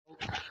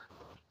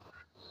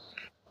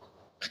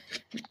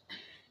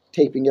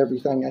taping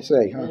everything I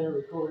say, huh? Yeah,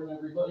 recording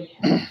everybody.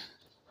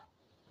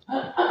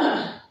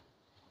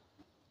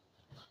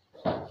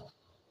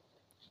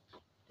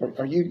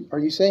 Are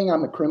you saying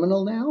I'm a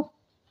criminal now?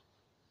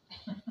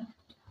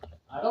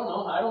 I don't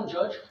know. I don't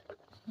judge.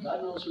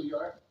 God knows who you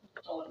are.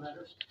 That's all that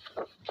matters.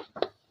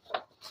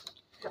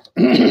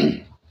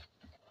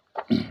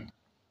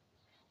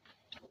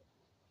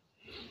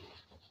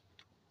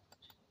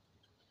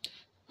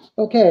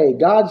 Okay,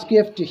 God's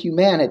gift to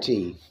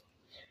humanity,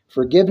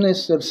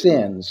 forgiveness of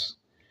sins.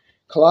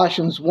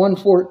 Colossians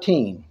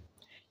 1:14,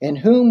 in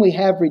whom we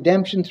have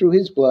redemption through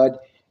his blood,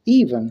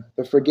 even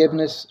the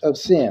forgiveness of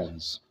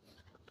sins.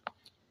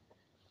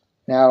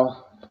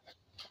 Now,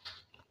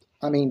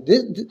 I mean,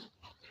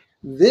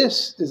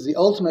 this is the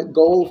ultimate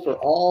goal for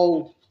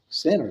all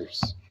sinners,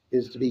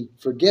 is to be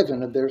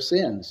forgiven of their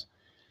sins.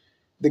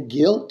 The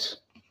guilt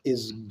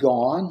is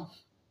gone.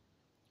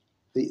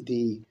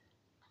 The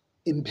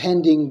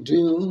impending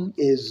doom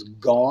is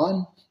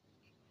gone.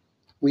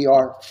 We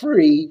are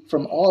free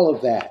from all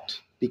of that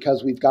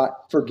because we've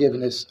got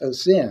forgiveness of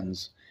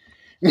sins.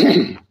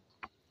 And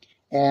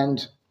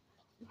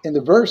in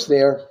the verse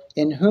there,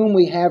 in whom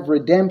we have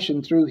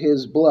redemption through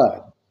his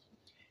blood.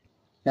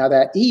 Now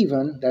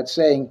that's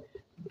saying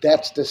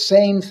that's the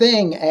same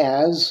thing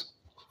as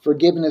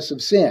forgiveness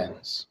of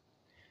sins.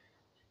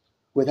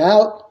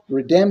 Without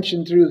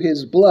redemption through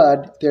his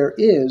blood, there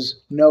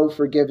is no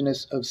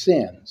forgiveness of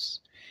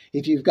sins.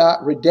 If you've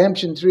got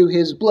redemption through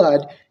his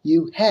blood,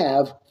 you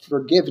have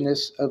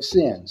forgiveness of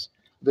sins.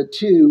 The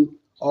two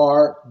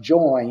are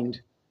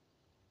joined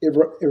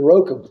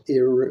irrevocably.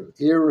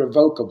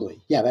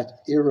 Yeah, that's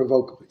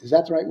irrevocably. Is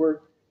that the right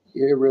word?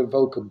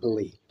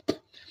 Irrevocably.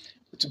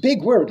 It's a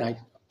big word.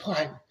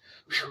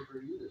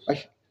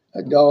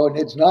 No,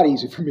 it's not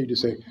easy for me to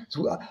say.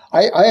 So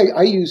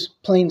I use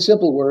plain,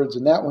 simple words,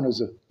 and that one was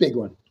a big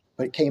one.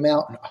 But it came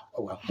out, and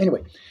oh well.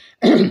 Anyway,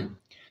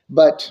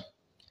 but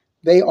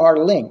they are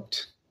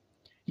linked.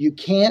 You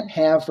can't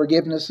have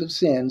forgiveness of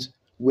sins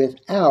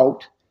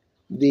without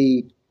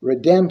the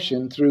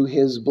redemption through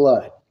his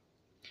blood.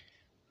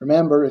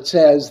 Remember, it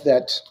says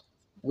that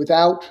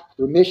without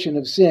remission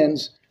of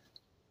sins,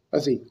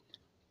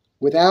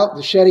 without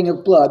the shedding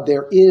of blood,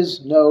 there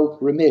is no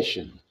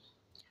remission.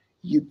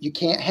 You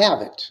can't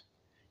have it.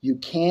 You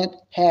can't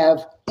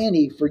have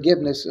any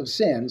forgiveness of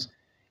sins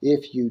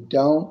if you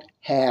don't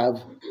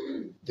have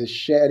the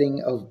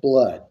shedding of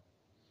blood.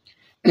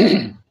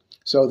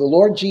 So the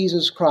Lord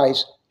Jesus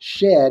Christ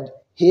shed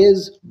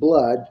his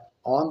blood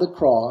on the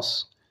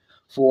cross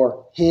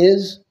for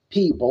his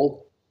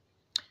people.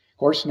 Of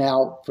course,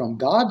 now, from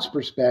God's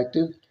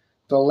perspective,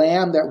 the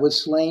lamb that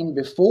was slain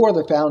before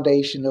the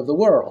foundation of the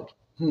world.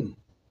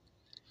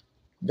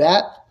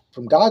 That,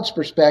 from God's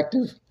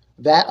perspective,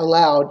 that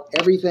allowed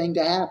everything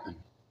to happen.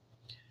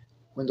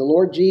 When the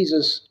Lord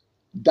Jesus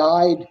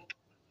died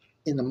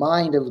in the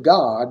mind of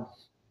God,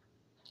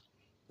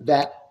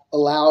 that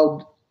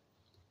allowed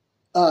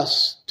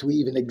us to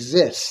even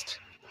exist,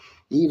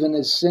 even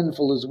as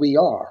sinful as we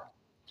are.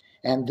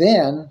 And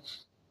then,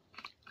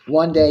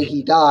 one day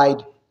he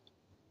died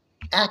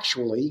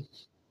actually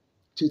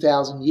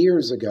 2,000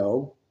 years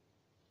ago,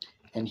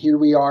 and here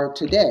we are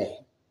today.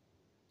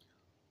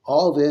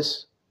 All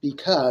this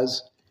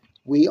because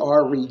we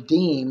are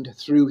redeemed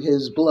through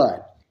his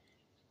blood.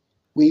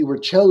 We were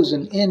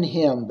chosen in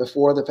him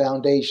before the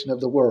foundation of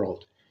the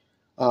world.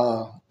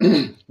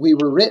 We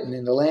were written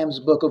in the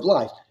Lamb's Book of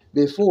Life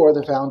before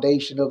the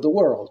foundation of the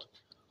world.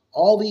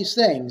 All these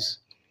things,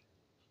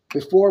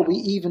 before we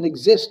even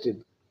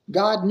existed,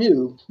 God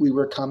knew we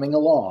were coming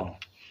along.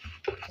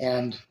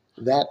 And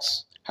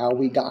that's how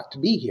we got to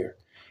be here.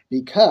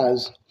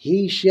 Because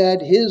he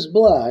shed his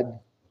blood,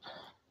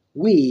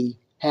 we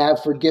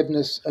have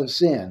forgiveness of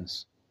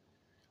sins.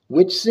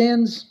 Which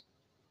sins?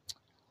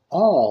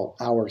 All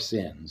our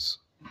sins.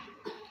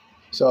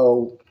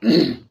 So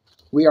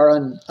we are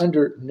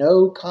under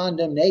no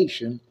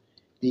condemnation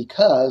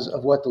because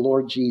of what the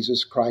Lord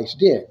Jesus Christ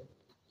did.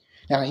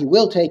 Now, he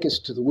will take us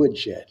to the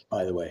woodshed,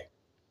 by the way.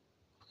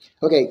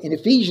 Okay, in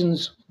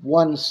Ephesians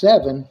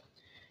 1:7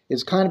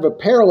 is kind of a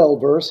parallel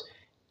verse,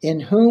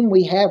 in whom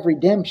we have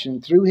redemption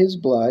through his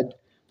blood,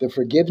 the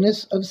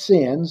forgiveness of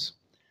sins,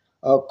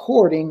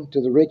 according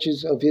to the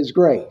riches of his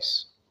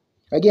grace.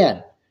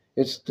 Again,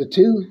 it's the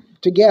two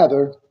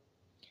together,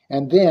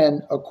 and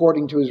then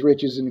according to his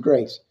riches and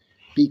grace.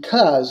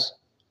 Because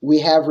we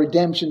have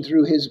redemption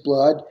through his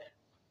blood,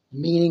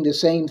 meaning the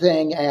same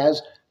thing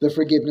as the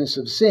forgiveness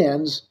of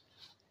sins.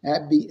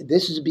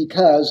 This is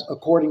because,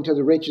 according to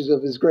the riches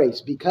of his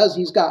grace, because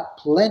he's got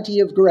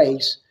plenty of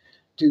grace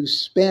to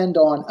spend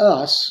on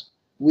us,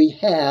 we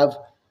have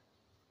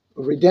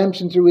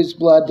redemption through his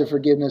blood, the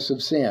forgiveness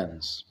of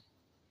sins.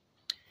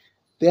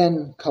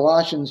 Then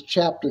Colossians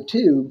chapter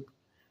 2,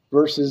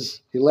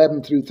 verses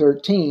 11 through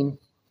 13,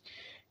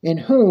 in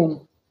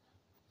whom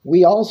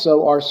we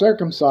also are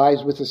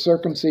circumcised with a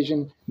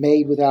circumcision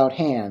made without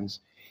hands,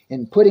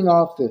 in putting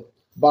off the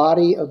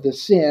body of the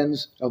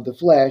sins of the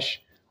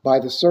flesh by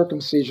the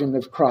circumcision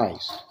of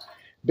Christ,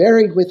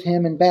 buried with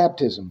him in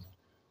baptism,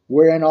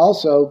 wherein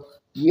also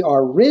ye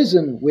are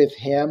risen with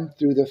him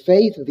through the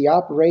faith of the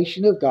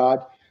operation of God,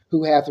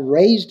 who hath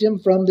raised him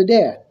from the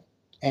dead.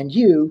 And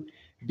you,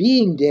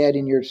 being dead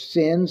in your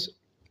sins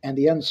and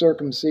the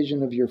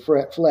uncircumcision of your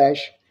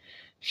flesh,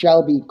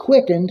 shall be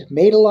quickened,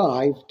 made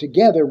alive,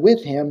 together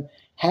with him,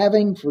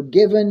 having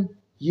forgiven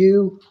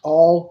you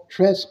all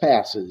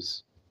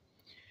trespasses.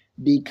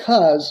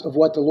 Because of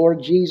what the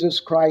Lord Jesus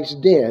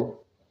Christ did,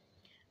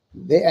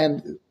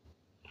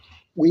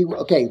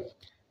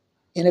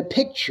 in a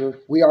picture,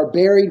 we are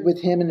buried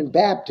with him in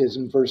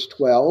baptism, verse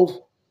 12,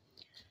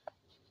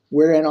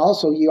 wherein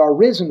also ye are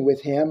risen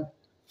with him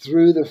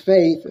through the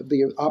faith of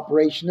the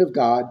operation of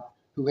God,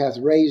 who hath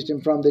raised him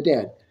from the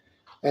dead.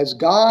 As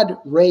God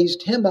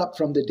raised him up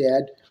from the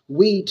dead,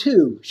 we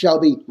too shall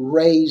be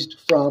raised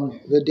from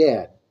the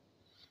dead.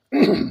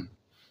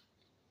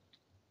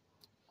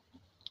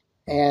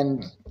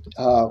 And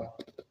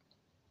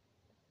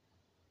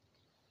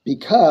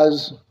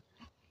because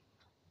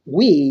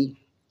we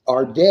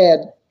are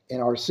dead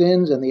in our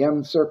sins and the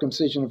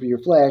uncircumcision of your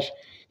flesh,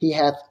 he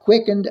hath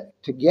quickened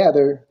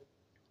together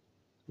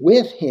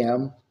with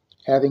him,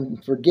 having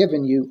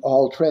forgiven you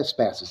all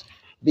trespasses.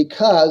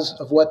 Because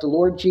of what the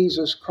Lord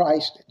Jesus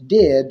Christ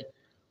did,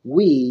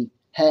 he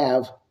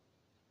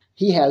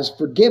has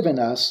forgiven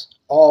us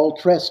all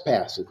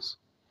trespasses.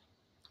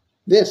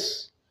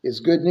 This is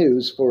good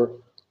news for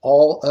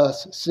all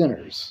us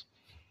sinners.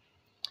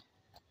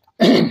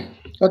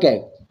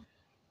 Okay.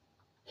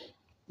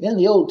 In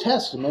the Old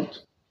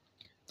Testament,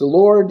 the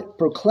Lord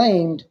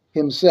proclaimed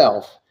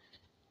himself,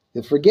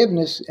 the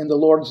forgiveness in the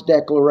Lord's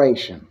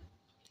declaration.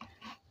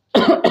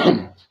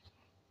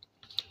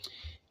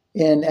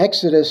 In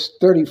Exodus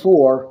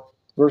 34,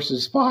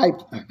 verses 5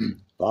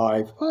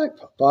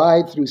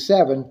 through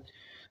 7,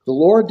 the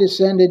Lord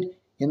descended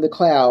in the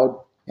cloud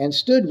and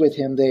stood with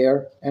him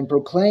there and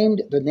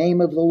proclaimed the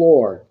name of the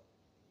Lord.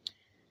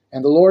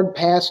 And the Lord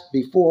passed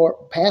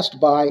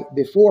by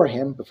before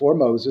him, before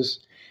Moses,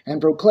 and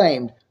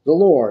proclaimed, the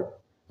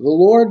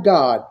Lord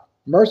God,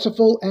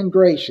 merciful and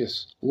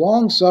gracious,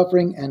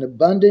 long-suffering and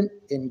abundant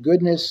in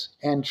goodness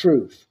and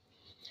truth,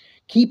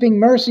 keeping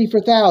mercy for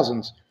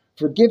thousands,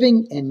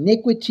 forgiving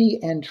iniquity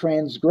and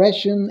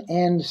transgression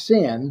and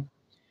sin,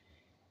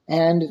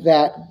 and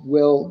that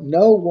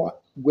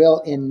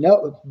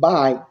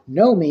by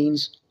no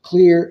means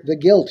clear the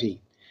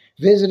guilty,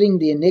 visiting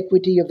the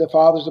iniquity of the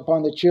fathers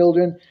upon the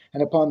children,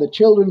 and upon the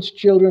children's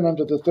children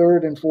unto the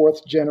third and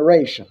fourth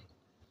generation.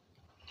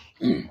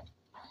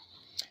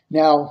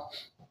 Now,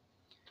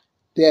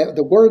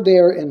 the word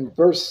there in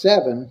verse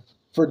 7,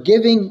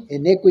 forgiving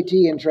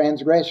iniquity and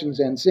transgressions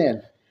and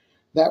sin,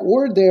 that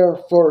word there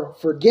for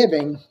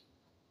forgiving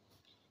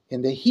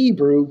in the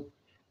Hebrew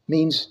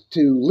means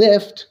to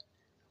lift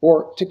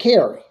or to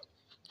carry.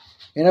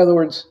 In other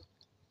words,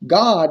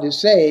 God is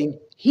saying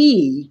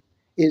he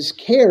is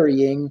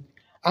carrying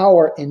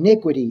our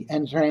iniquity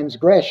and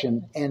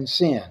transgression and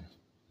sin.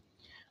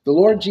 The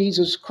Lord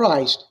Jesus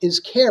Christ is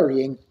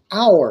carrying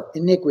our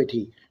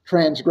iniquity,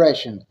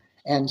 transgression,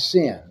 and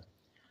sin.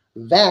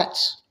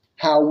 That's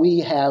how we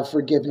have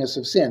forgiveness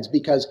of sins,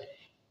 because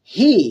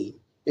he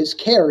is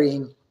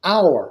carrying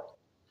our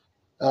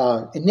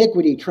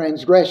iniquity,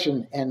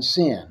 transgression, and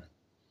sin.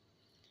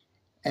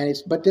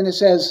 But then it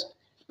says,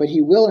 but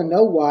he will in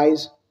no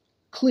wise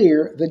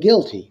clear the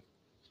guilty.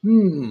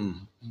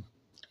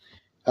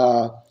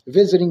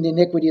 Visiting the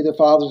iniquity of the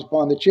fathers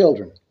upon the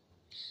children.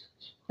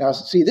 Now,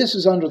 see, this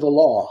is under the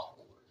law.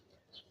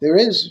 There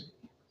is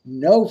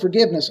no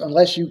forgiveness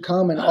unless you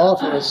come and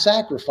offer a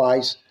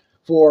sacrifice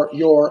for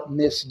your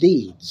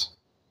misdeeds.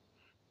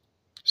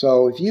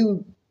 So if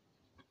you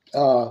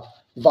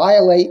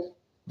violate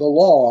the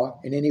law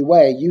in any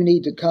way, you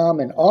need to come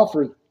and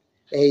offer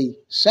a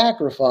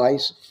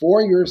sacrifice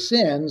for your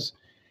sins,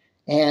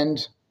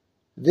 and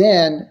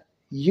then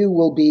you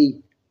will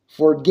be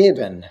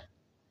forgiven.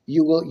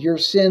 Your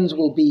sins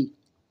will be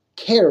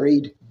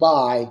carried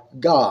by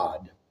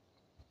God.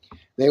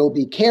 They will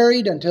be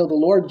carried until the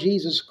Lord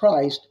Jesus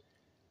Christ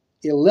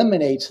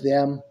eliminates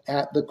them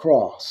at the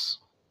cross.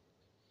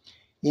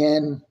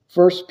 In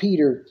 1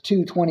 Peter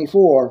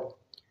 2:24,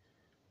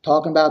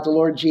 talking about the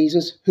Lord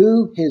Jesus,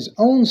 who his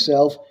own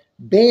self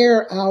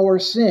bare our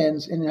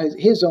sins in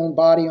his own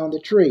body on the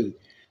tree,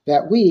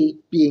 that we,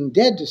 being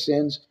dead to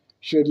sins,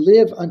 should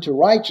live unto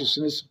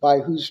righteousness, by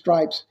whose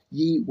stripes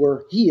ye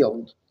were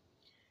healed.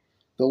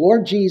 The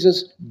Lord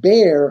Jesus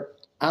bare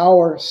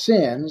our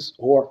sins,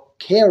 or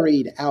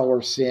carried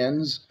our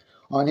sins,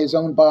 on his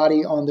own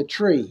body on the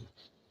tree.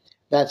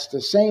 That's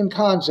the same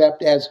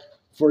concept as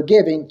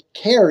forgiving,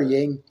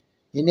 carrying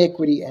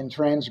iniquity and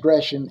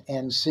transgression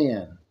and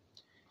sin.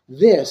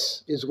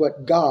 This is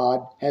what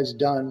God has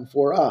done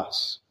for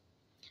us.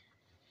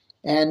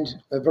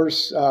 And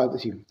Hebrews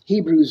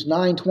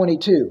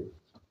 9:22.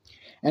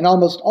 And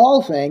almost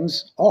all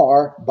things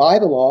are, by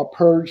the law,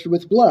 purged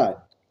with blood.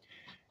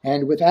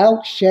 And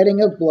without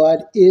shedding of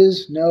blood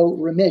is no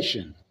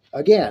remission.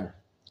 Again,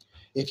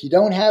 if you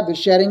don't have the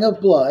shedding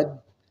of blood,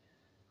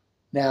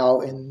 now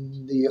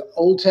in the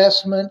Old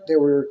Testament there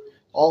were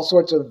all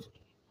sorts of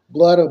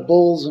blood of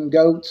bulls and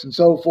goats and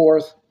so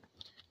forth.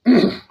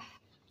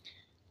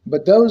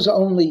 But those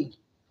only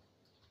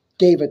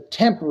gave a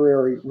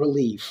temporary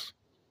relief.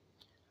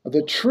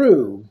 The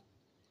true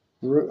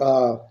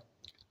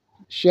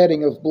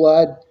shedding of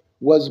blood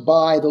was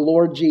by the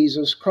Lord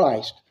Jesus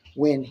Christ.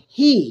 When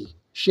he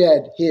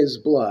shed his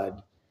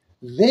blood,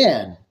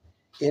 then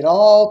it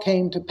all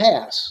came to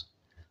pass.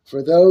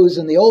 For those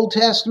in the Old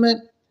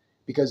Testament,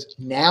 because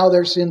now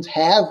their sins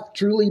have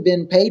truly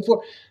been paid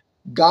for,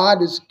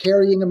 God is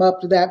carrying them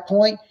up to that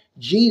point.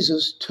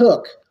 Jesus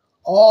took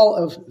all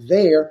of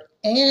their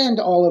and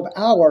all of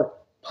our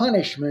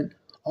punishment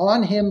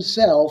on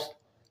himself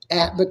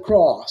at the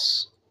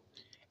cross.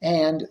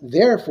 And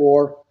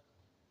therefore,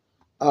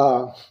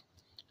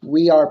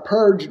 we are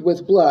purged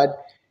with blood,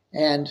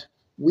 and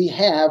we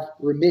have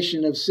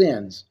remission of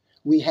sins.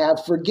 We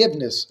have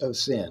forgiveness of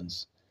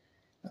sins.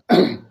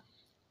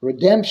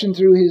 Redemption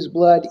through his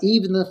blood,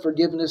 even the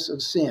forgiveness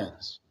of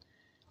sins.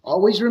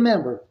 Always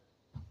remember,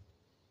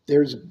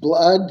 there's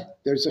blood,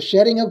 there's a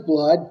shedding of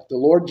blood, the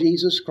Lord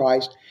Jesus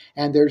Christ,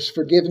 and there's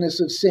forgiveness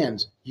of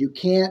sins. You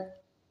can't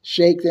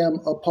shake them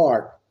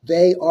apart.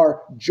 They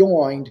are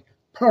joined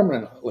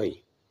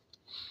permanently.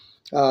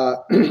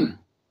 Okay,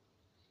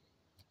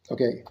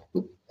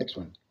 next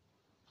one.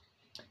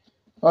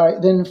 All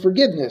right, then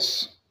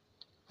forgiveness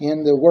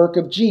in the work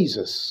of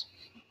Jesus.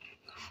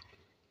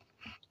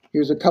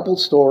 Here's a couple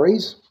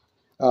stories.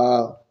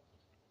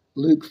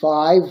 Luke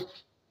 5,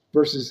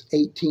 verses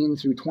 18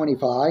 through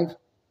 25.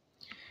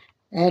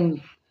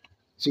 And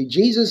see,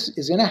 Jesus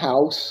is in a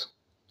house,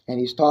 and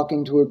he's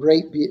talking to a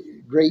great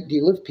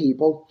deal of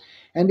people.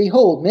 And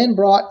behold, men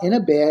brought in a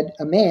bed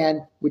a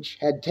man which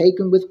had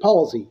taken with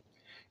palsy,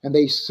 and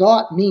they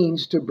sought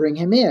means to bring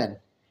him in,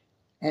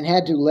 and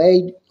had to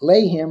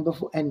lay him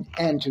before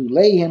and to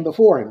lay him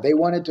before him. They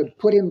wanted to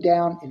put him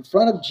down in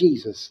front of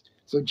Jesus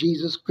so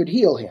Jesus could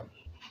heal him.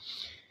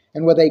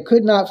 And when they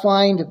could not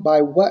find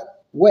by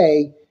what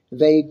way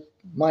they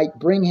might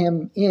bring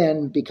him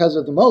in because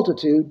of the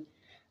multitude,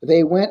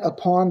 they went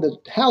upon the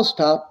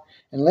housetop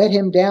and let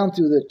him down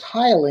through the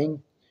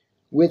tiling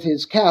with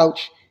his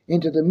couch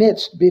into the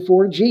midst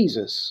before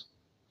Jesus.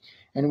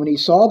 And when he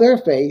saw their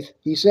faith,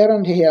 he said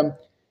unto him,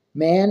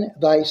 Man,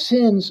 thy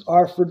sins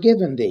are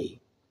forgiven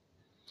thee.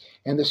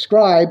 And the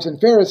scribes and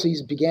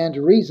Pharisees began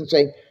to reason,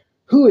 saying,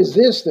 Who is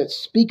this that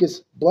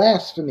speaketh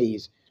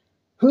blasphemies?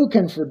 Who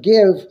can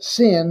forgive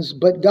sins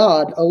but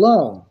God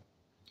alone?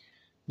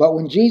 But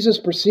when Jesus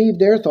perceived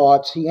their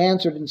thoughts, he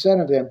answered and said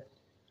unto them,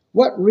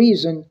 What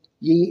reason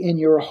ye in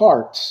your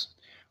hearts?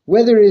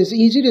 Whether it is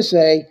easy to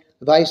say,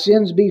 Thy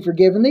sins be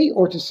forgiven thee,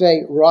 or to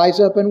say, Rise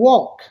up and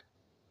walk.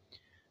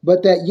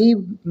 But that ye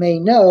may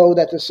know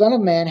that the Son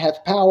of Man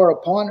hath power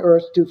upon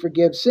earth to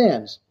forgive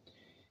sins.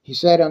 He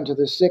said unto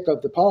the sick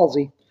of the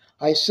palsy,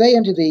 I say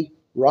unto thee,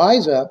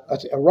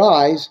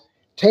 arise,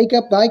 take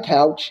up thy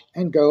couch,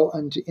 and go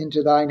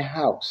into thine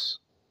house.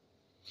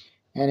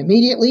 And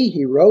immediately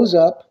he rose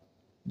up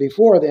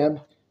before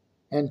them,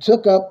 and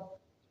took up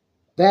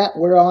that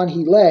whereon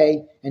he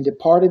lay, and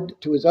departed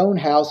to his own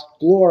house,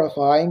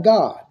 glorifying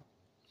God.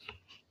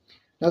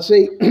 Now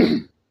see,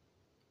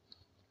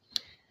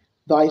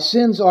 thy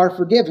sins are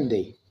forgiven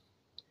thee.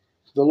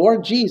 The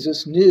Lord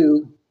Jesus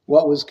knew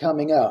what was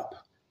coming up.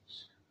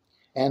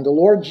 And the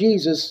Lord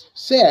Jesus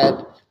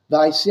said,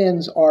 Thy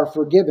sins are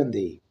forgiven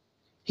thee.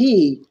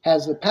 He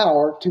has the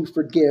power to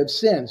forgive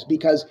sins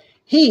because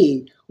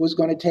he was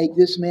going to take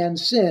this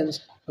man's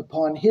sins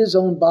upon his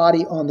own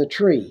body on the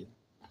tree.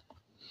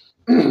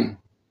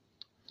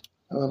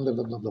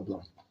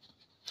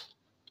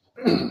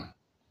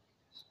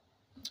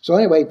 So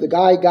anyway, the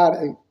guy got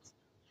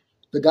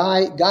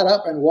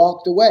up and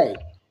walked away.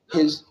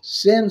 His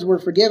sins were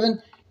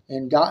forgiven,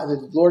 and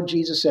the Lord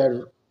Jesus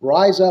said,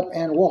 Rise up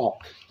and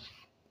walk.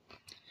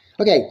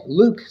 Okay,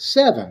 Luke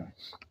 7,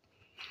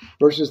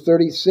 verses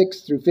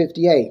 36 through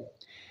 58.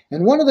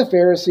 And one of the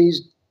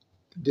Pharisees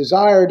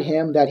desired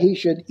him that he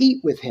should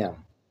eat with him.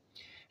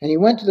 And he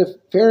went to the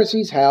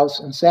Pharisee's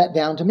house and sat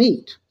down to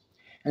meat.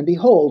 And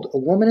behold, a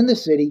woman in the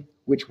city,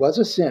 which was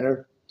a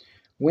sinner,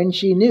 when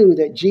she knew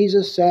that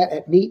Jesus sat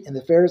at meat in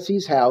the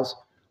Pharisee's house,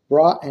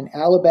 brought an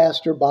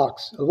alabaster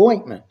box of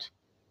ointment,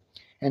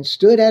 and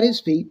stood at his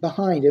feet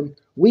behind him,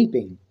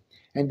 weeping,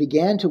 and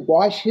began to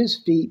wash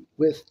his feet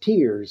with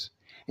tears,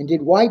 and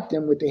did wipe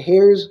them with the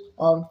hairs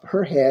on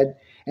her head,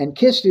 and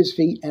kissed his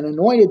feet, and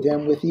anointed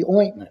them with the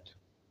ointment.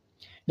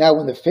 Now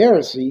when the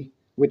Pharisee,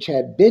 which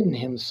had bidden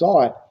him,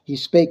 saw it, he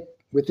spake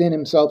within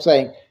himself,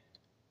 saying,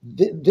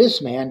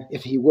 This man,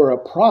 if he were a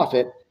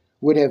prophet,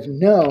 would have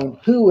known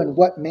who and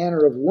what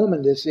manner of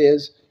woman this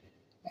is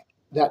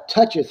that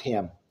toucheth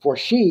him, for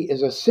she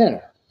is a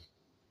sinner.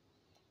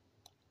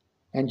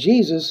 And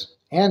Jesus,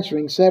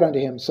 answering, said unto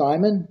him,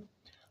 Simon,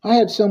 I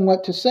have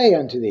somewhat to say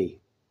unto thee.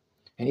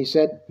 And he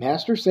said,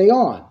 Master, say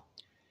on.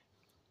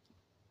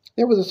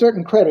 There was a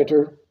certain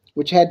creditor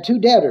which had two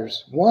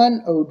debtors.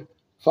 One owed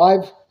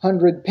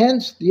 500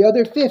 pence, the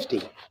other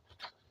 50.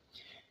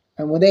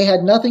 And when they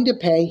had nothing to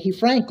pay, he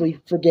frankly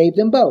forgave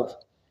them both.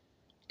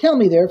 Tell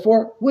me,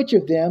 therefore, which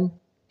of them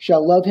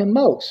shall love him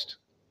most?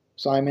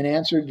 Simon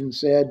answered and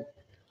said,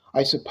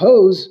 I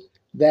suppose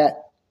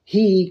that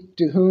he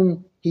to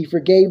whom he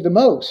forgave the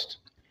most.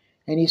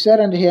 And he said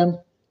unto him,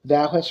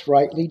 Thou hast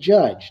rightly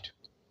judged.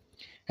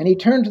 And he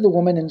turned to the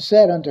woman and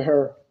said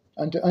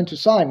unto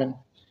Simon,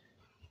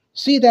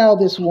 See thou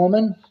this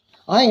woman?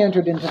 I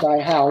entered into thy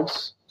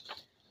house.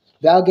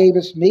 Thou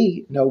gavest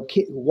me no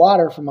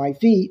water for my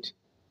feet,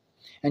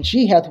 and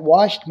she hath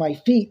washed my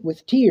feet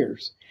with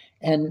tears,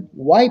 and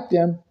wiped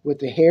them with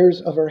the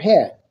hairs of her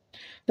head.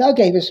 Thou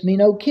gavest me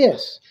no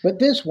kiss, but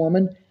this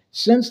woman,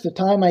 since the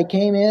time I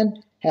came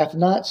in, hath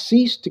not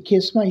ceased to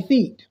kiss my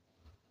feet.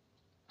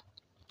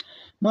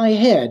 My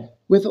head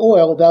with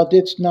oil thou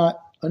didst not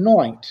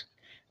anoint.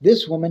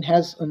 This woman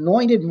has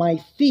anointed my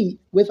feet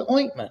with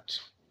ointment.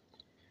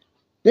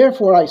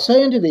 Therefore I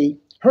say unto thee,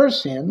 her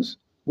sins,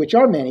 which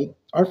are many,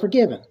 are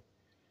forgiven.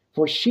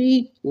 For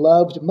she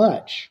loved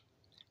much.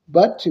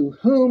 But to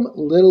whom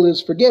little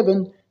is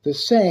forgiven, the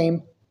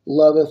same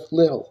loveth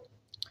little.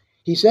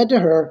 He said to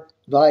her,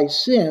 Thy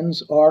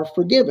sins are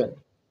forgiven.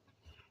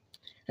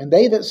 And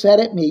they that sat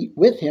at meat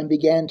with him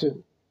began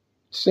to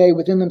say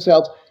within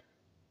themselves,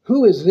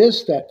 Who is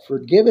this that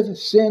forgiveth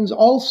sins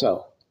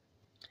also?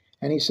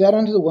 And he said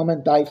unto the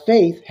woman, Thy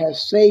faith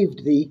has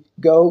saved thee.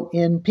 Go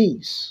in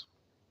peace.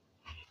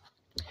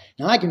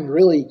 Now I can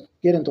really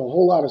get into a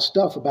whole lot of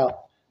stuff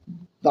about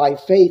thy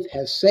faith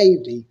has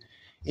saved thee.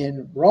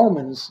 In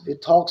Romans,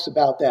 it talks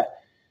about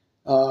that.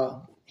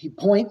 He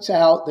points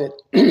out that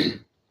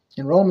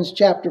in Romans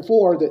chapter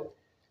 4 that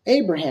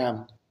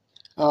Abraham,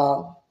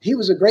 he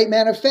was a great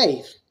man of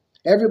faith.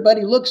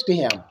 Everybody looks to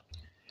him.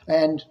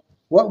 And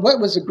what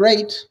was a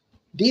great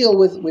deal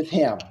with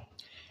him?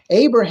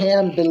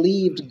 Abraham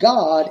believed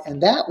God,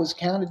 and that was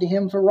counted to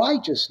him for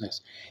righteousness.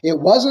 It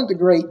wasn't the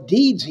great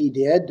deeds he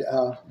did.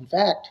 In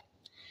fact,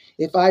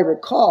 if I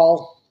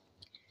recall,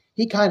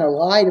 he kind of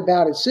lied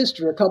about his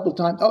sister a couple of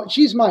times. Oh,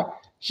 she's my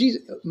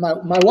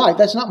wife.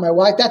 That's not my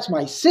wife. That's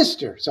my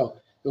sister. So,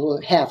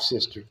 half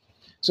sister.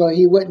 So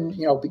he wouldn't,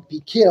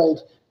 be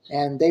killed,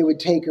 and they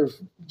would take her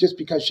just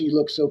because she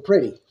looked so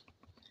pretty.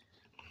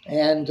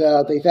 And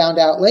they found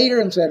out later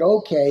and said,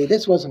 okay,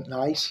 this wasn't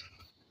nice.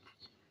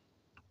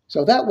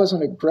 So that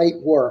wasn't a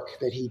great work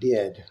that he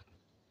did.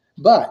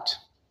 But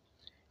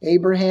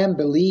Abraham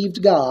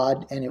believed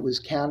God, and it was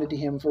counted to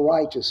him for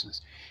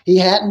righteousness. He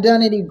hadn't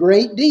done any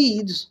great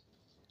deeds,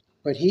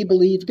 but he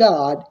believed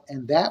God,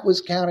 and that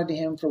was counted to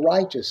him for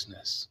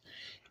righteousness.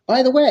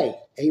 By the way,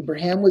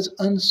 Abraham was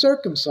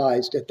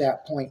uncircumcised at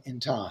that point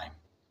in time.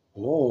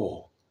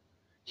 Oh,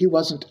 he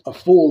wasn't a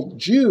full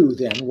Jew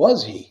then,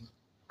 was he?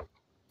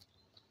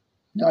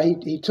 No,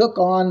 he took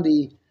on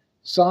the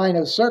sign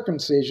of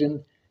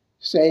circumcision,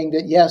 saying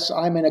that, yes,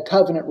 I'm in a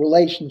covenant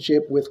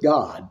relationship with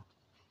God.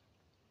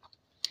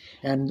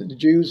 And the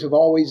Jews have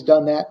always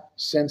done that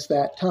since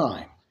that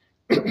time.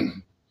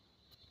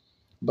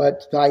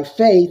 But thy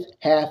faith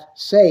hath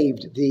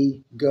saved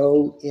thee.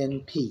 Go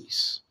in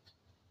peace.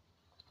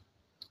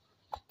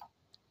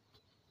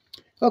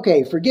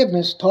 Okay,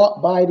 forgiveness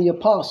taught by the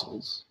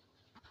apostles.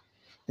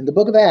 In the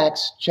book of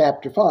Acts,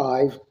 chapter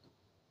 5,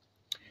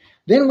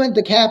 Then went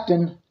the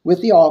captain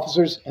with the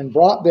officers and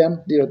brought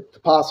them, the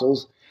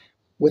apostles,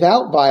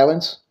 without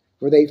violence,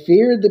 for they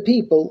feared the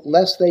people,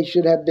 lest they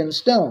should have been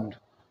stoned.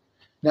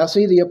 Now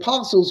see, the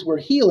apostles were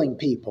healing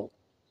people.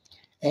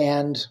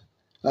 And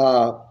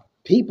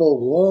people,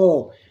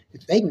 whoa,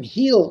 if they can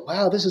heal,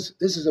 wow, this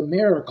is a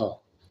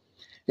miracle.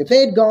 If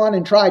they had gone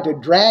and tried to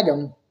drag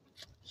them,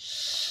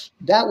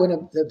 that would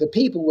have, the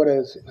people would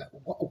have,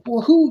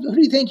 well, who do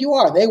you think you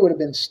are? They would have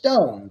been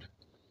stoned.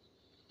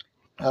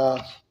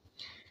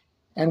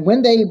 And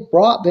when they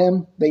brought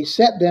them, they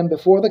set them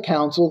before the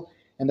council,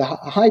 and the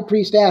high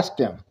priest asked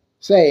them,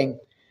 saying,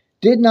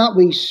 Did not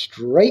we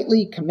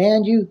straitly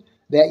command you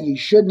that ye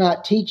should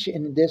not teach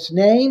in this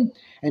name?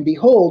 And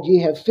behold,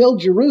 ye have filled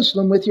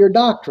Jerusalem with your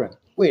doctrine.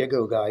 Way to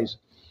go, guys.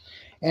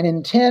 And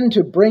intend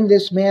to bring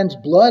this man's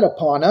blood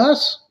upon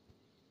us?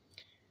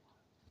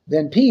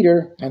 Then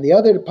Peter and the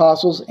other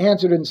apostles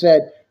answered and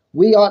said,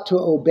 We ought to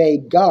obey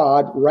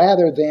God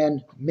rather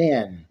than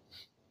men.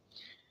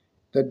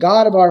 The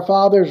God of our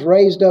fathers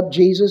raised up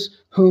Jesus,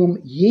 whom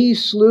ye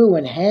slew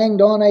and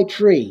hanged on a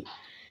tree.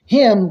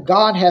 Him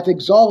God hath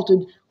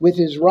exalted with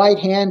his right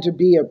hand to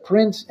be a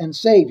prince and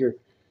savior,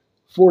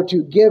 for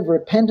to give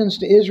repentance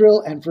to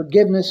Israel and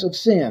forgiveness of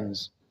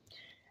sins.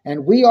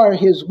 And we are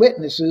his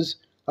witnesses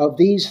of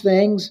these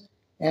things,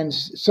 and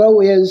so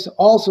is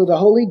also the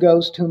Holy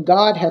Ghost, whom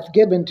God hath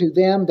given to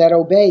them that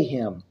obey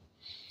him.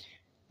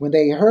 When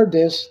they heard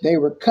this, they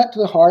were cut to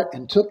the heart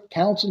and took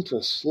counsel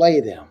to slay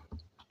them.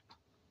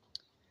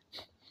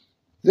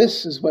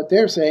 This is what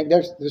they're saying.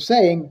 They're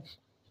saying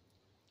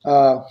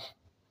that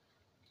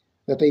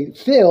they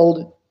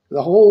filled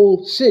the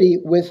whole city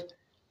with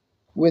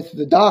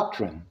the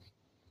doctrine.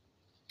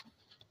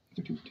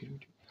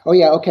 Oh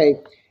yeah,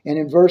 okay. And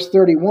in verse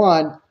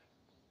 31,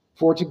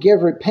 for to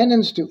give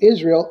repentance to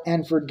Israel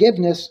and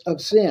forgiveness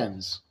of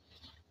sins.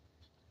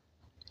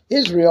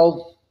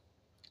 Israel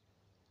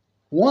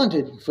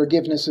wanted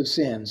forgiveness of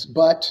sins,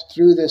 but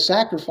through the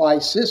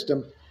sacrifice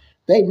system,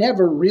 they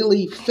never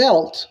really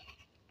felt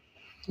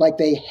like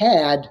they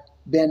had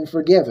been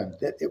forgiven,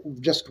 that it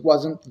just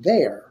wasn't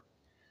there.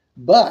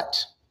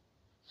 But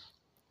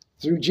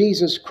through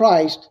Jesus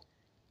Christ,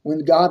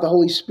 when God the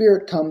Holy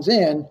Spirit comes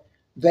in,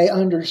 they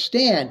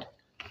understand.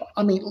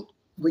 I mean,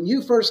 when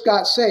you first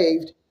got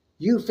saved,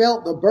 you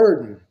felt the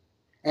burden.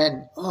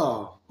 And,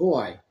 oh,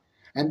 boy.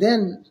 And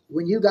then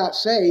when you got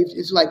saved,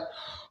 it's like,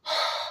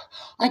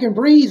 I can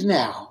breathe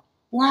now.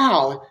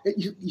 Wow.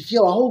 You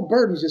feel a whole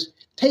burden just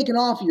taken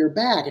off of your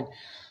back, and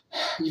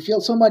you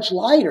feel so much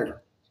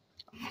lighter.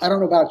 I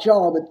don't know about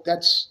y'all, but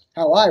that's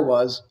how I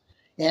was.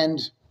 And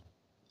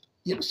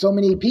so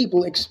many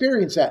people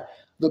experience that.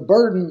 The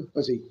burden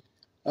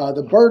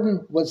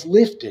was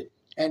lifted,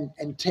 and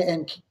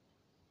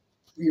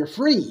you're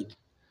freed.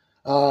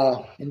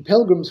 In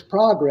Pilgrim's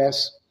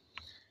Progress,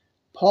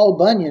 Paul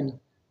Bunyan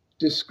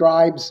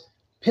describes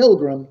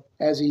Pilgrim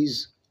as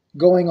he's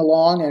going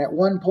along, and at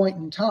one point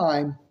in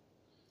time,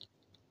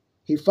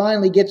 he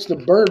finally gets the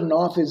burden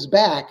off his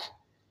back,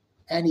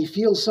 and he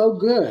feels so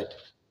good.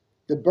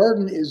 The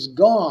burden is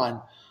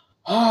gone.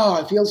 Oh,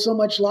 I feel so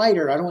much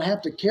lighter. I don't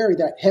have to carry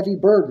that heavy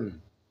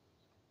burden.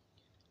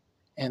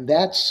 And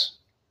that's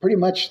pretty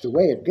much the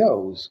way it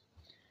goes.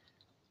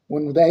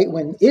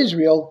 When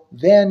Israel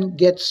then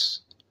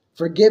gets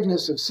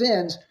forgiveness of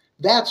sins,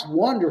 that's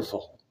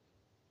wonderful.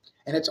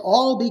 And it's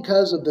all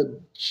because of the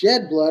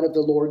shed blood of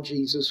the Lord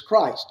Jesus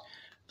Christ.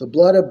 The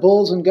blood of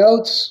bulls and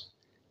goats,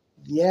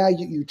 yeah,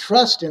 you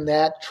trust in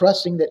that,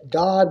 trusting that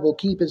God will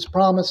keep his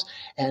promise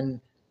and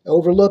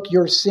overlook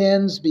your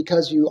sins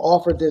because you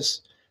offer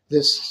this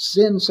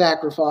sin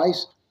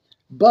sacrifice.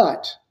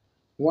 But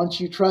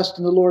once you trust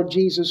in the Lord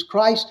Jesus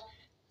Christ,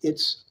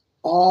 it's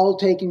all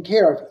taken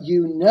care of.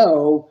 You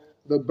know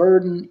the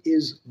burden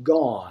is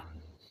gone.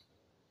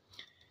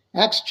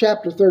 Acts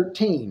chapter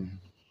 13,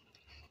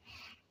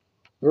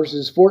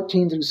 verses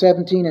 14 through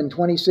 17 and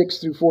 26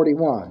 through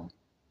 41.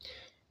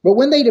 But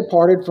when they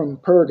departed from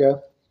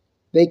Perga,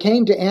 they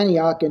came to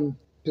Antioch in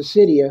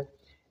Pisidia,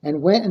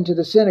 and went into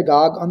the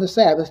synagogue on the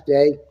Sabbath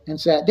day and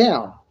sat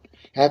down.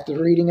 After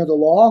the reading of the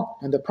law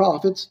and the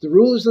prophets, the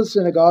rulers of the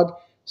synagogue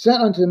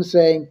sent unto them,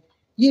 saying,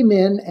 Ye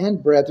men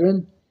and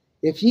brethren,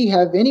 if ye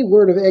have any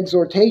word of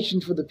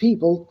exhortation for the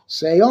people,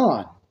 say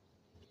on.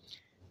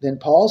 Then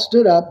Paul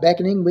stood up,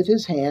 beckoning with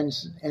his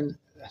hands, and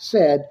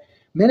said,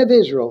 Men of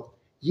Israel,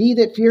 ye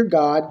that fear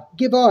God,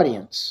 give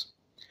audience.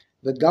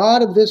 The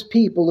God of this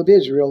people of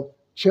Israel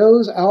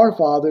chose our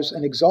fathers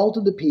and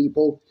exalted the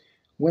people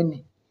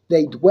when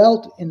they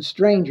dwelt in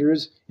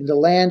strangers in the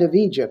land of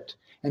Egypt,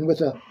 and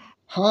with a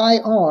high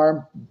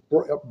arm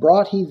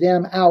brought he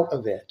them out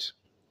of it.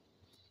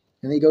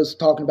 And he goes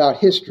talking about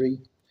history,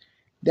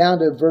 down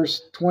to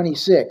verse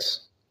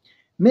 26.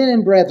 Men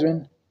and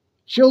brethren,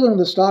 children of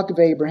the stock of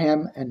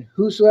Abraham, and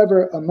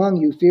whosoever among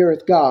you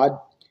feareth God,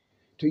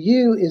 to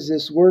you is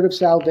this word of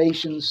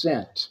salvation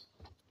sent.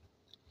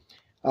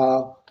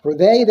 For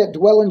they that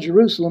dwell in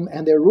Jerusalem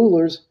and their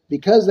rulers,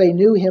 because they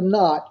knew him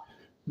not,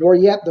 nor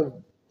yet the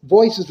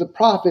voices of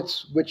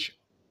prophets which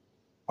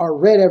are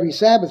read every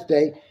Sabbath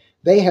day,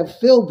 they have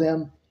fulfilled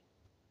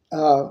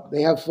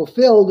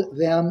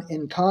them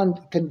in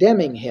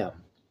condemning him.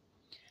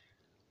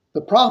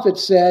 The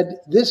prophets said,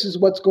 this is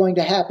what's going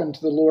to happen to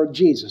the Lord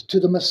Jesus,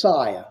 to the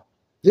Messiah.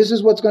 This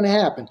is what's going to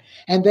happen.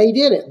 And they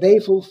did it. They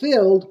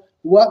fulfilled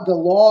what the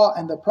law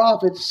and the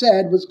prophets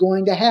said was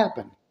going to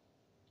happen.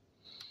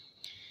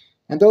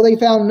 And though they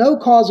found no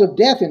cause of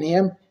death in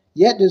him,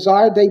 yet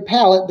desired they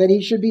Pilate that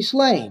he should be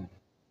slain.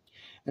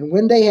 And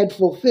when they had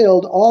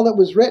fulfilled all that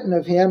was written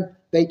of him,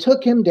 they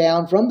took him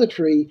down from the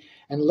tree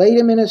and laid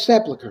him in a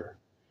sepulchre.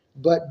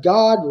 But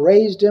God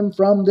raised him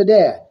from the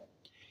dead.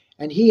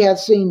 And he hath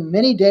seen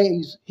many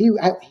days, he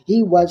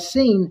was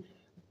seen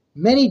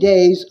many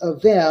days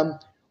of them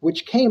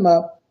which came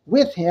up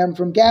with him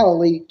from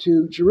Galilee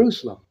to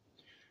Jerusalem,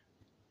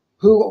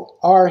 who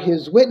are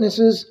his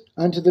witnesses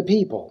unto the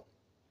people.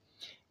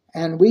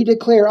 And we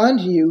declare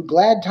unto you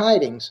glad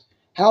tidings,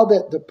 how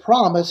that the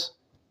promise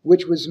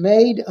which was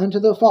made unto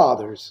the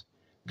fathers,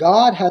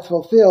 God hath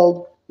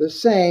fulfilled the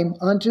same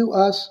unto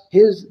us,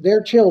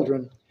 their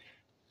children,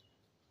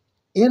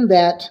 in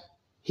that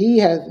he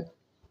hath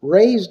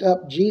raised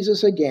up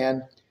Jesus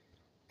again,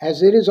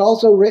 as it is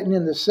also written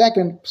in the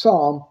second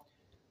psalm,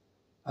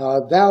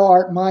 Thou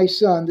art my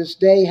son, this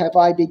day have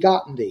I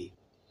begotten thee.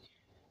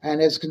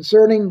 And as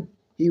concerning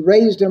he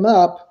raised him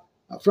up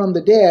from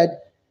the dead,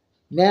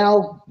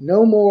 now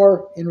no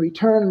more in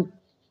return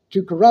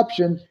to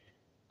corruption,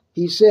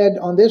 he said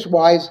on this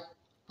wise,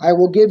 I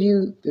will give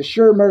you the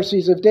sure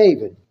mercies of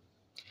David.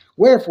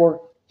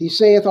 Wherefore, he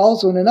saith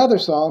also in another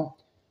psalm,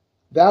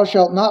 Thou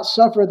shalt not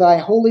suffer thy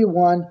Holy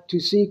One to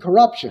see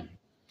corruption.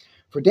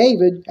 For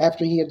David,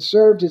 after he had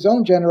served his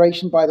own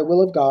generation by the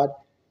will of God,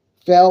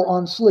 fell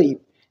on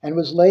sleep, and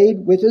was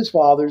laid with his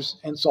fathers,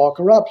 and saw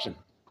corruption.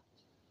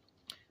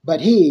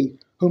 But he,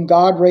 whom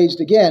God raised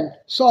again,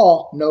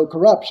 saw no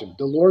corruption.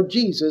 The Lord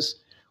Jesus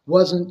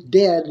wasn't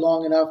dead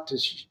long enough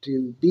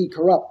to be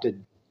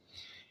corrupted.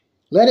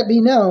 Let it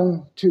be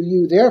known to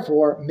you,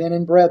 therefore, men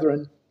and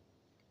brethren,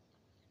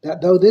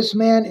 that though this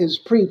man is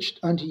preached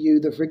unto you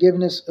the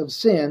forgiveness of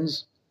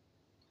sins,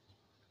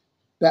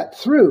 that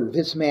through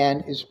this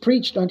man is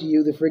preached unto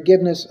you the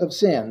forgiveness of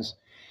sins,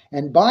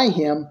 and by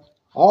him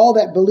all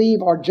that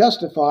believe are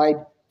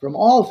justified from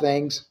all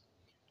things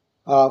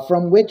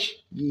from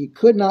which ye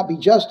could not be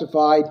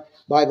justified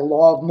by the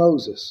law of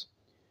Moses.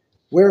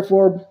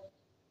 Wherefore,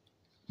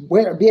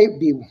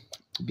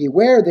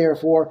 beware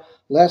therefore,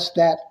 lest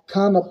that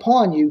come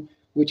upon you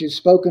which is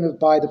spoken of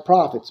by the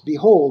prophets.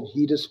 Behold,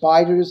 ye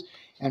despisers,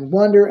 and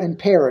wonder and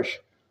perish.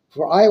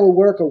 For I will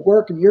work a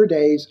work in your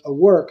days, a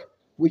work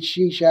which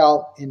ye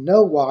shall in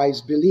no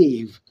wise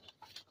believe,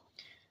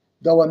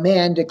 though a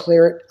man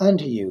declare it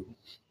unto you.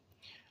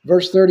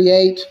 Verse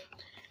 38,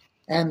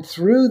 and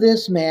through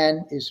this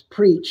man is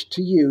preached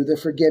to you the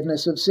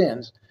forgiveness of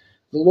sins.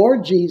 The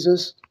Lord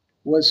Jesus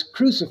was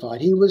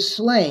crucified. He was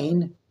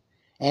slain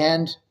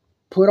and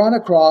put on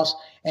a cross,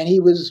 and he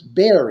was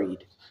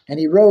buried, and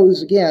he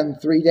rose again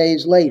 3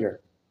 days later.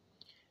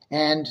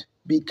 And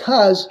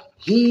because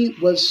he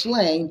was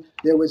slain,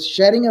 there was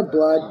shedding of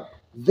blood.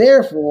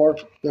 Therefore,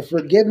 the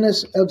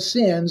forgiveness of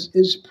sins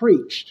is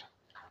preached.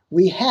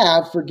 We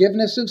have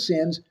forgiveness of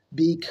sins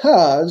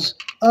because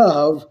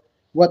of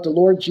what the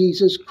Lord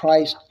Jesus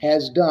Christ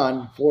has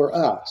done for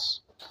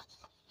us.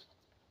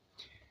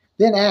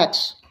 Then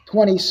Acts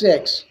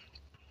 26,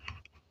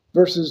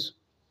 verses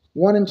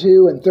 1 and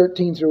 2 and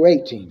 13 through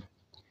 18.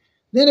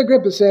 Then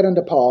Agrippa said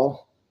unto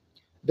Paul,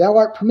 Thou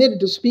art permitted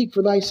to speak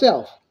for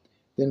thyself.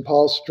 Then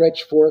Paul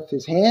stretched forth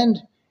his hand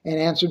and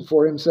answered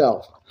for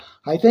himself,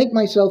 I think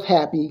myself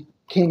happy,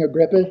 King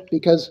Agrippa,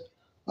 because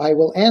I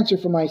will answer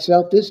for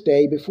myself this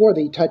day before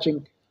thee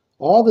touching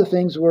all the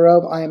things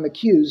whereof I am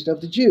accused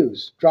of the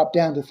Jews. Drop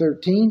down to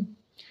 13.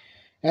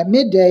 At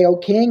midday, O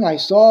king, I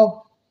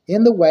saw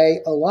in the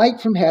way a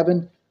light from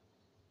heaven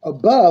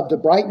above the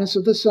brightness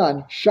of the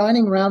sun,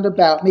 shining round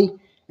about me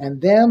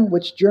and them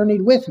which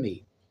journeyed with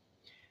me.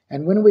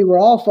 And when we were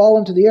all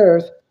fallen to the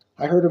earth,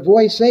 I heard a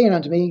voice saying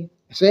unto me,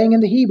 saying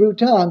in the Hebrew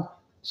tongue,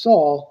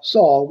 Saul,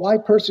 Saul, why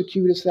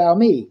persecutest thou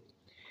me?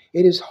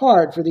 It is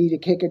hard for thee to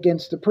kick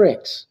against the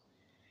pricks.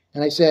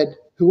 And I said,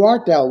 Who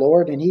art thou,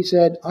 Lord? And he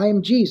said, I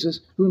am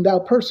Jesus, whom thou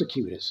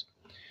persecutest.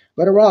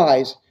 But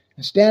arise,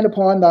 and stand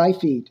upon thy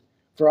feet,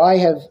 for I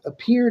have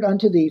appeared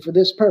unto thee for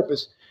this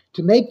purpose,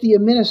 to make thee a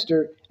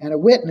minister and a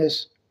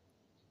witness,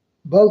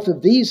 both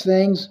of these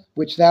things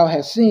which thou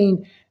hast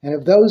seen, and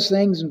of those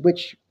things in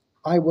which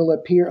I will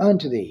appear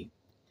unto thee,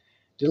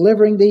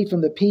 delivering thee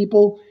from the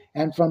people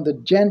and from the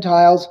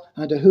Gentiles,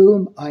 unto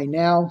whom I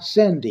now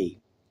send thee,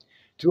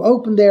 to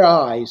open their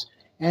eyes,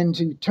 and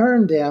to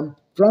turn them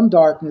from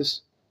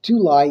darkness to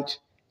light,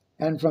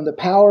 and from the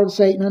power of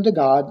Satan unto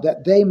God,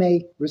 that they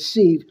may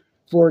receive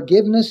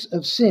forgiveness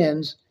of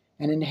sins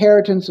and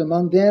inheritance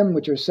among them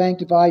which are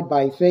sanctified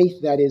by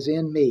faith that is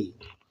in me.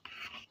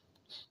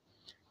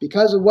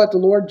 Because of what the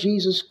Lord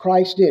Jesus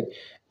Christ did,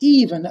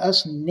 even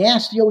us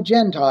nasty old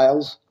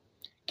Gentiles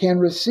can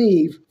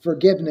receive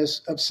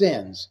forgiveness of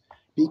sins.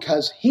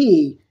 Because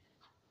he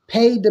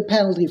paid the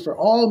penalty for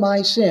all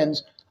my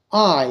sins,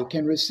 I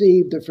can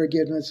receive the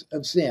forgiveness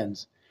of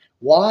sins.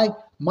 Why?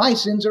 My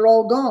sins are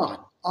all gone.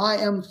 I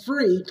am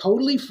free,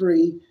 totally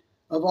free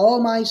of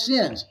all my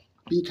sins,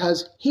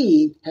 because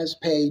he has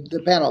paid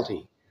the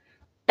penalty.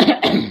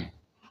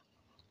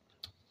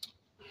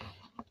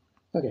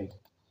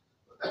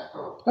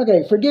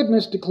 Okay,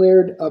 forgiveness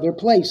declared other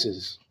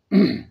places.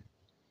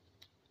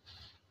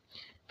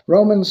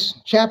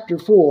 Romans chapter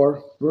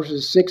 4,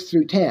 verses 6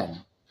 through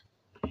 10.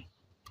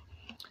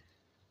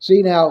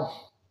 See now,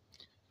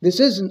 this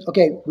isn't,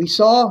 we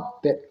saw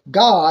that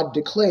God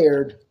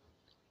declared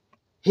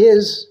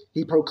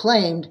he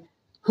proclaimed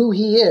who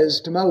he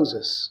is to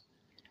Moses.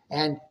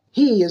 And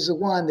he is the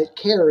one that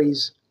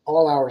carries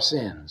all our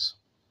sins.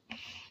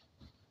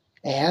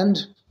 And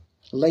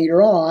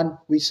later on,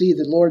 we see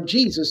the Lord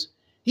Jesus,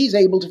 he's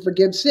able to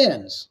forgive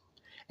sins.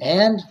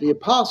 And the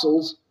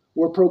apostles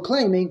were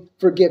proclaiming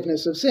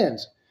forgiveness of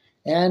sins.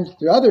 And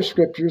the other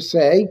scriptures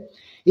say,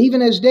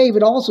 even as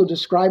David also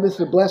describeth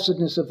the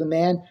blessedness of the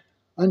man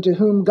unto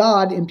whom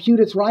God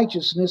imputeth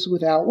righteousness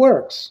without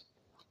works,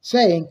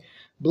 saying,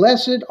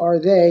 Blessed are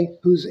they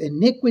whose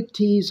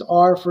iniquities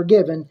are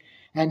forgiven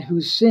and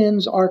whose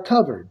sins are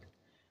covered.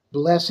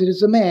 Blessed is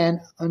the man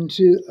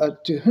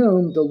to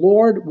whom the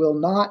Lord will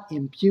not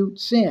impute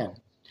sin.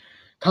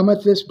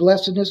 Cometh this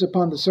blessedness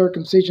upon the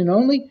circumcision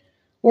only,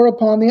 or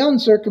upon the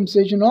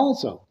uncircumcision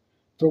also?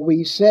 For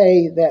we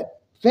say that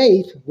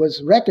faith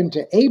was reckoned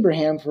to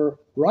Abraham for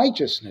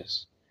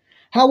righteousness.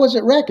 How was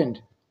it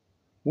reckoned?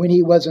 When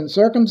he was in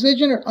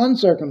circumcision or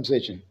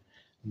uncircumcision?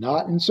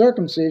 Not in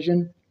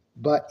circumcision,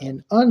 but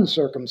in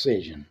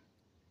uncircumcision.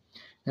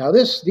 Now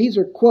these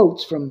are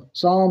quotes from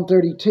Psalm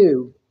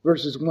 32,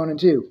 verses 1 and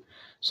 2.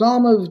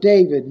 Psalm of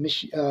David,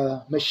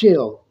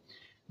 Mashil.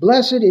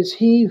 Blessed is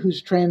he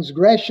whose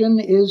transgression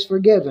is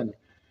forgiven,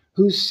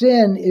 whose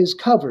sin is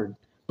covered.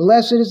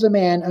 Blessed is the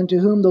man unto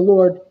whom the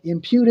Lord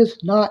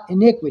imputeth not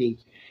iniquity,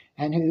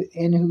 and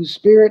in whose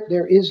spirit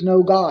there is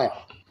no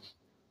guile.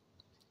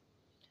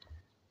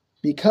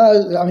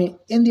 Because,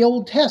 in the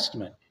Old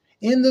Testament,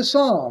 in the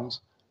Psalms,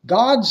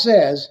 God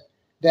says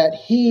that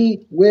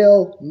he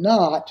will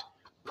not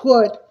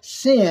put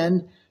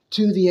sin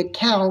to the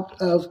account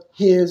of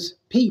his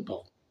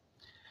people.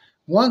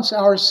 Once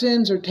our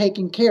sins are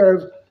taken care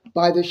of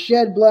by the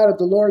shed blood of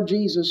the Lord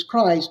Jesus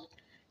Christ,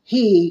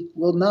 he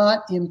will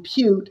not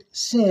impute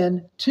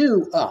sin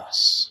to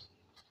us.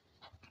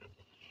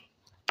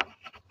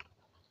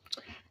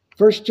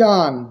 1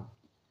 John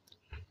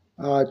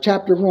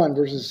chapter 1,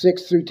 verses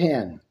 6 through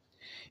 10.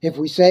 If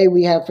we say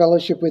we have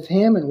fellowship with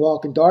him and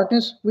walk in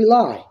darkness, we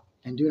lie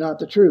and do not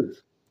the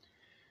truth.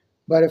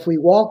 But if we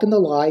walk in the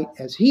light,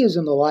 as he is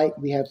in the light,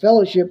 we have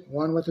fellowship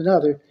one with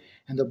another,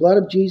 and the blood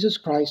of Jesus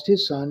Christ,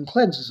 his Son,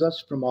 cleanses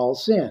us from all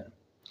sin.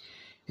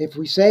 If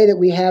we say that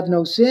we have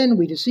no sin,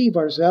 we deceive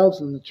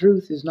ourselves, and the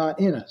truth is not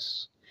in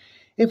us.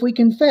 If we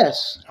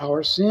confess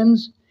our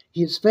sins,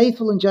 he is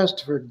faithful and just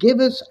to forgive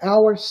us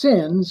our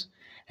sins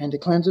and to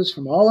cleanse us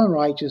from all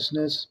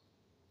unrighteousness.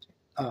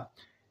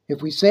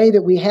 If we say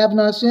that we have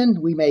not sinned,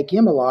 we make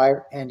him a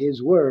liar, and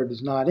his word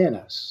is not in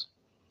us.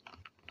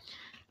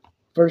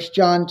 1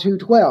 John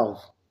 2:12,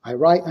 I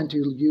write unto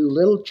you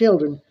little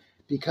children,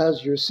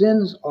 because your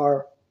sins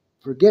are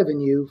forgiven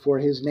you for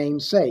his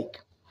name's sake.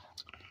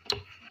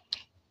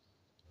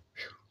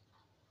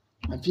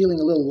 I'm feeling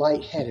a little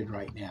lightheaded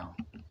right now,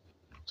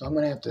 so I'm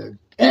going to have to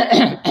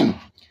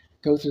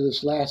go through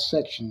this last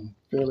section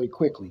fairly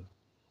quickly.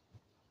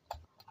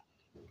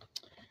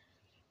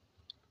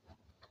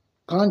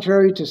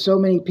 Contrary to so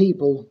many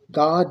people,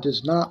 God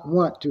does not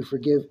want to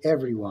forgive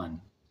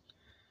everyone.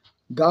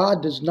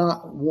 God does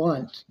not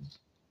want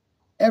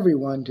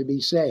everyone to be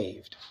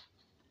saved.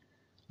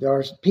 There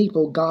are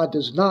people God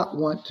does not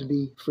want to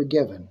be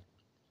forgiven.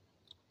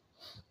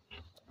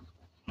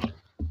 In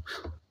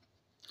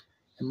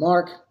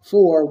Mark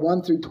 4,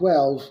 1 through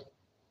 12,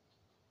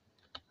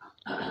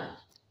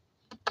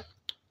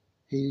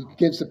 he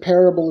gives the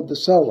parable of the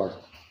sower.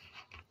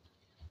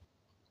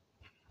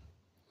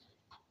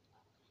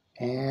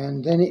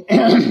 And then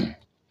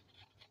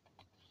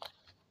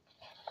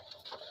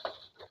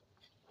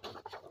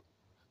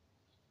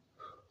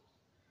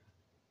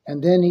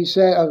he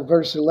said,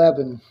 verse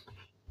 11,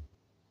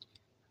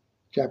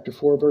 chapter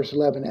 4, verse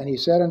 11, and he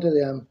said unto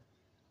them,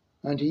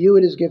 unto you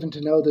it is given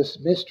to know this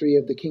mystery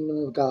of the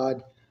kingdom of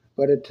God,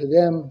 but to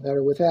them that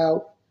are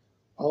without,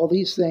 all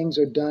these things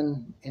are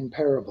done in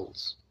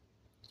parables,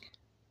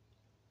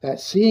 that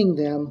seeing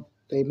them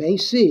they may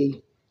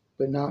see,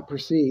 but not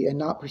perceive,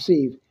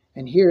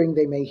 and hearing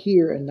they may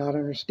hear and not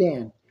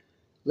understand,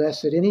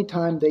 lest at any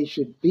time they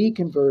should be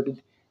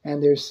converted,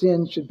 and their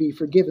sins should be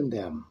forgiven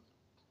them.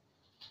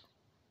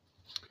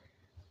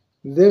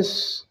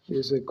 This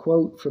is a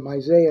quote from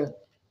Isaiah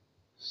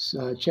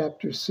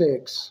chapter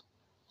 6,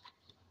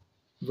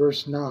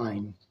 verse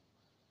 9.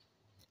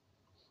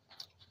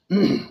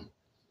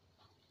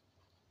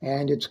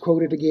 And it's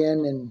quoted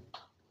again in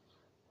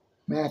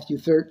Matthew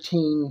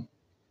 13,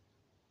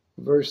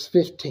 verse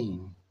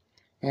 15,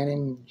 and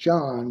in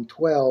John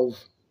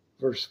 12,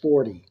 verse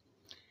 40,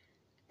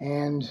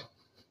 and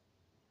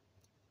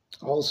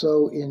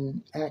also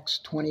in Acts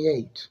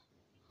 28.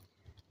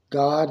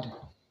 God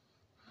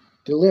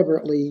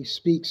deliberately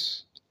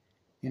speaks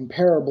in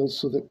parables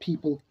so that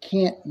people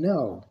can't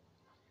know.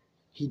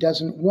 He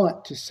doesn't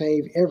want to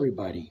save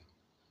everybody.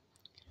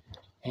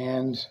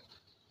 And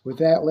with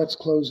that, let's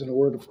close in a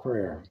word of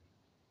prayer.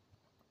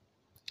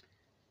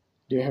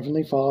 Dear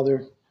Heavenly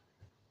Father,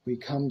 we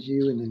come to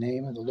you in the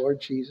name of the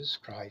Lord Jesus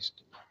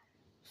Christ,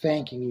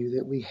 thanking you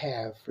that we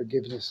have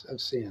forgiveness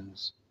of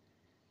sins.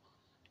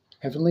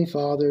 Heavenly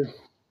Father,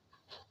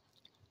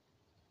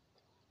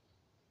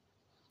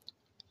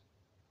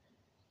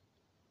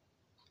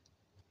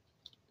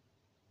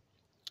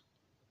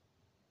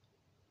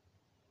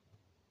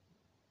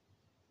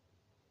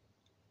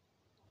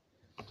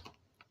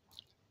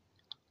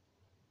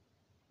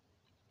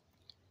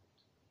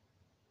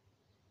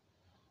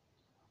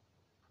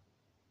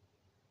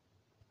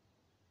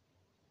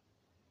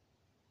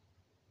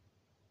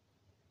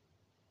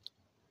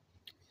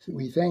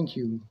 we thank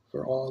you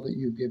for all that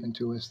you've given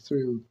to us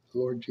through the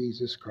Lord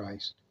Jesus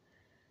Christ.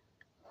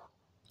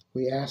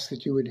 We ask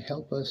that you would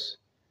help us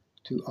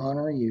to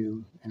honor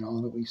you in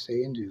all that we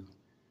say and do.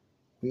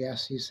 We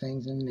ask these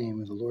things in the name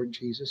of the Lord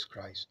Jesus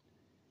Christ.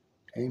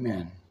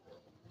 Amen.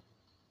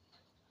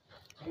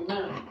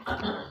 Amen.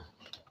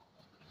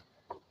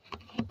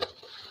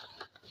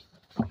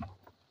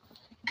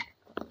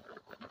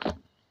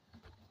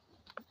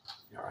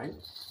 All right.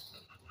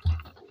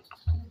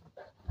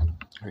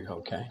 Are you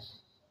okay?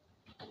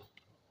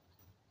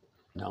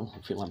 No?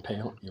 You feeling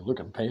pale? You're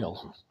looking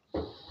pale.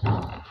 I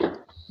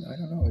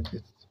don't know.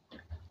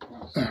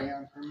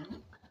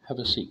 Have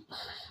a seat.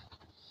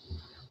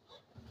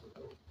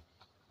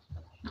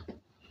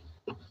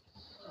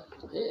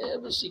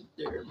 Have a seat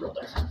there,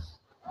 brother.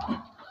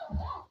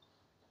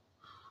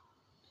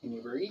 Can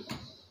you breathe?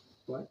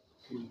 What?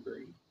 Can you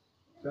breathe?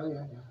 Oh,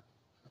 yeah.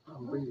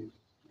 I'm breathing.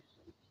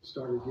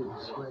 Started getting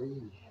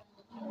sweaty.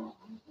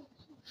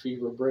 Feet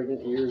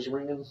vibrating, ears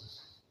ringing.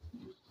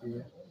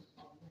 Yeah.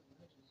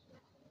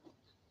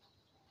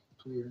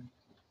 Clear.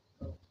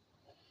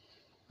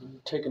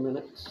 Take a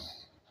minute.